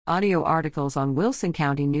Audio articles on Wilson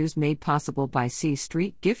County News made possible by C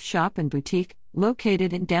Street Gift Shop and Boutique,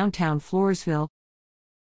 located in downtown Floresville.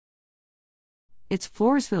 It's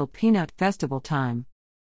Floresville Peanut Festival time.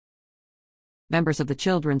 Members of the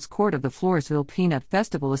Children's Court of the Floresville Peanut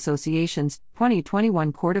Festival Association's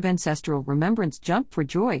 2021 Court of Ancestral Remembrance jump for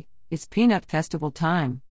joy. It's Peanut Festival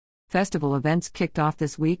time. Festival events kicked off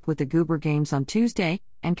this week with the Goober Games on Tuesday,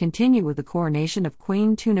 and continue with the coronation of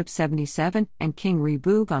Queen Tunip 77 and King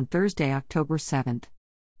Reboog on Thursday, October 7th.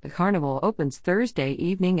 The carnival opens Thursday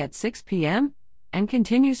evening at 6 p.m. and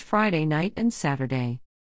continues Friday night and Saturday.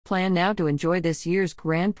 Plan now to enjoy this year's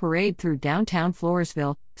Grand Parade through downtown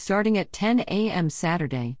Floresville, starting at 10 a.m.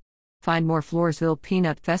 Saturday. Find more Floresville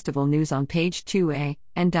Peanut Festival news on page 2A,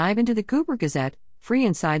 and dive into the Goober Gazette, free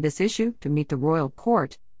inside this issue, to meet the Royal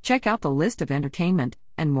Court. Check out the list of entertainment,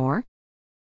 and more.